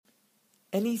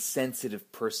Any sensitive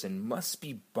person must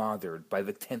be bothered by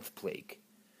the 10th plague,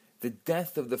 the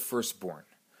death of the firstborn.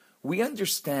 We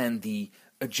understand the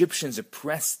Egyptians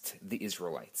oppressed the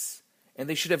Israelites, and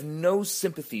they should have no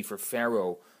sympathy for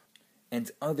Pharaoh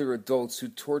and other adults who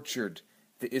tortured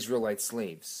the Israelite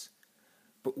slaves.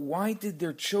 But why did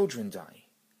their children die?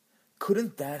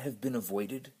 Couldn't that have been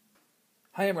avoided?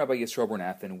 Hi, I'm Rabbi Yisroel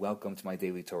Bernath, and welcome to my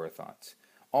Daily Torah Thought.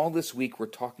 All this week we're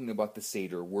talking about the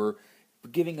Seder. We're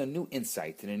giving a new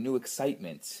insight and a new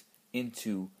excitement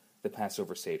into the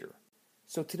Passover Seder.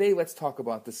 So today let's talk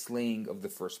about the slaying of the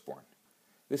firstborn.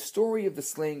 The story of the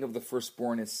slaying of the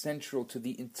firstborn is central to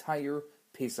the entire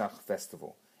Pesach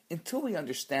festival. Until we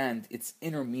understand its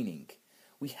inner meaning,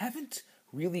 we haven't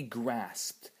really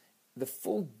grasped the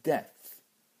full depth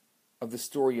of the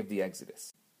story of the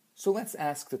Exodus. So let's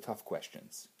ask the tough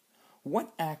questions.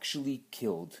 What actually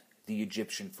killed the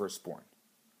Egyptian firstborn?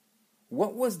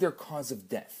 What was their cause of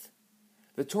death?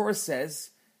 The Torah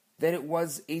says that it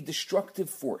was a destructive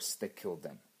force that killed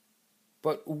them.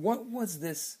 But what was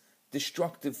this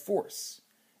destructive force?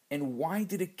 And why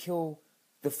did it kill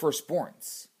the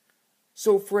firstborns?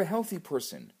 So for a healthy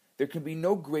person, there can be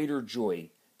no greater joy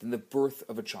than the birth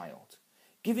of a child.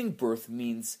 Giving birth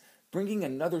means bringing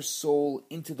another soul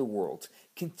into the world,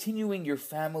 continuing your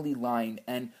family line,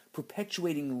 and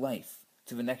perpetuating life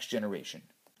to the next generation.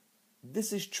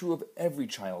 This is true of every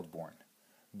child born,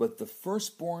 but the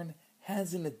firstborn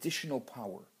has an additional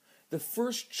power. The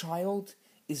first child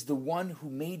is the one who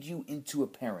made you into a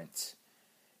parent.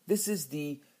 This is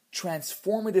the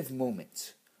transformative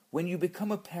moment. When you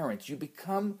become a parent, you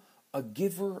become a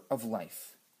giver of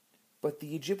life. But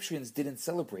the Egyptians didn't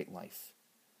celebrate life.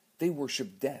 They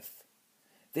worshipped death.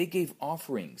 They gave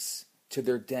offerings to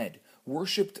their dead,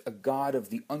 worshipped a god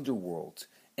of the underworld,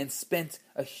 and spent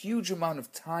a huge amount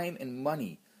of time and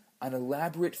money on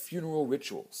elaborate funeral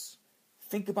rituals.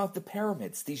 Think about the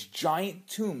pyramids, these giant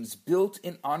tombs built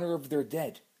in honor of their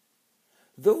dead.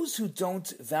 Those who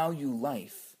don't value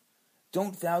life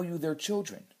don't value their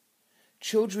children.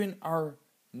 Children are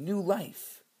new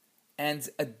life, and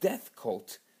a death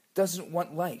cult doesn't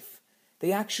want life.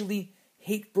 They actually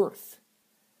hate birth.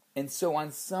 And so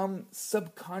on some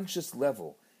subconscious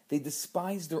level, they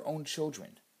despise their own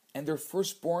children and their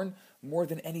firstborn more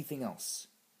than anything else.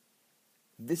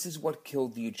 This is what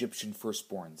killed the Egyptian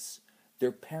firstborns,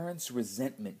 their parents'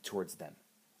 resentment towards them.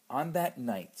 On that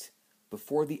night,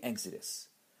 before the Exodus,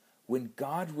 when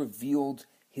God revealed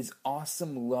his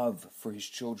awesome love for his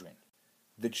children,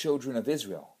 the children of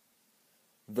Israel,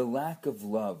 the lack of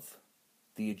love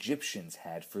the Egyptians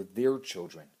had for their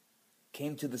children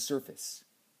came to the surface.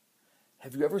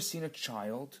 Have you ever seen a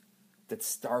child that's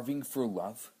starving for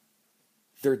love?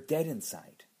 They're dead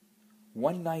inside.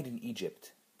 One night in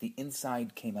Egypt, the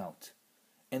inside came out,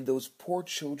 and those poor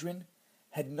children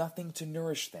had nothing to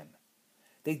nourish them.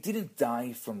 They didn't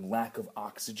die from lack of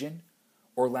oxygen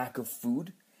or lack of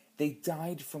food. They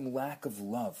died from lack of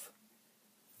love.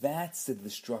 That's the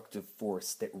destructive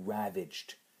force that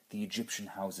ravaged the Egyptian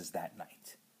houses that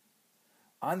night.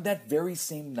 On that very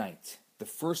same night, the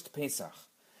first Pesach,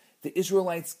 the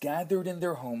Israelites gathered in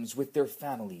their homes with their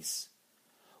families.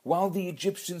 While the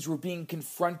Egyptians were being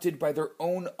confronted by their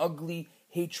own ugly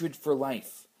hatred for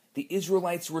life, the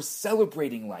Israelites were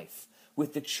celebrating life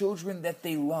with the children that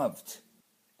they loved.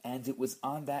 And it was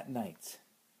on that night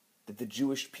that the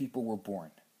Jewish people were born,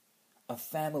 a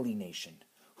family nation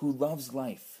who loves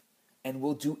life and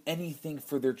will do anything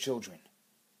for their children.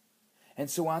 And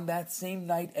so on that same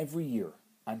night every year,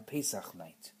 on Pesach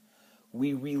night,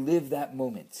 we relive that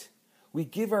moment. We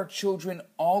give our children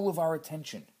all of our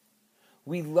attention.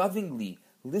 We lovingly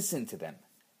listen to them,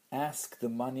 ask the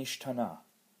Manish Tana.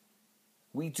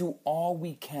 We do all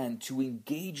we can to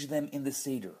engage them in the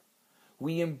Seder.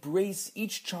 We embrace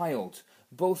each child,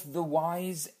 both the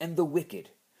wise and the wicked.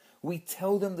 We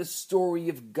tell them the story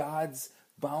of God's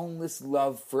boundless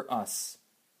love for us,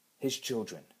 his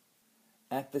children.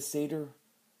 At the Seder,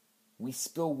 we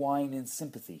spill wine in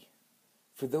sympathy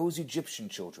for those Egyptian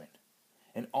children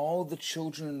and all the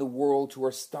children in the world who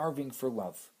are starving for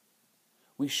love.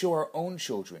 We show our own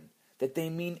children that they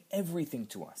mean everything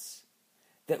to us,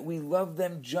 that we love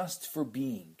them just for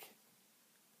being.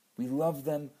 We love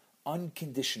them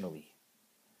unconditionally,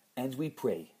 and we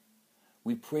pray.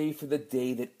 We pray for the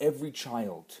day that every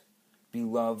child be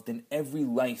loved and every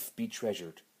life be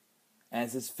treasured,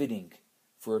 as is fitting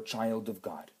for a child of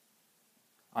God.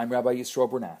 I'm Rabbi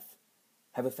Yisroel Bernath.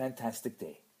 Have a fantastic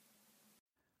day.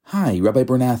 Hi, Rabbi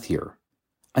Bernath here.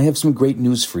 I have some great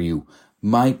news for you.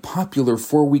 My popular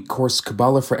 4-week course,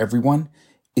 Kabbalah for Everyone,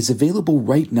 is available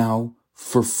right now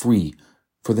for free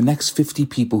for the next 50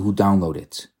 people who download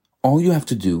it. All you have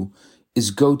to do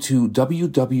is go to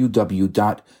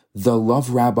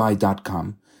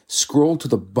www.theloverabbi.com, scroll to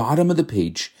the bottom of the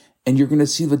page, and you're going to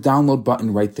see the download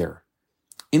button right there.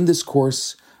 In this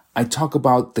course, I talk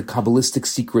about the Kabbalistic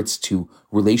secrets to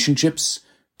relationships,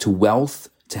 to wealth,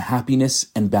 to happiness,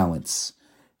 and balance.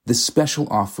 This special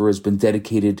offer has been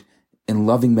dedicated in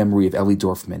loving memory of Ellie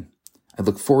Dorfman. I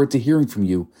look forward to hearing from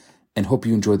you and hope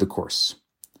you enjoy the course.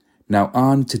 Now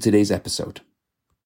on to today's episode.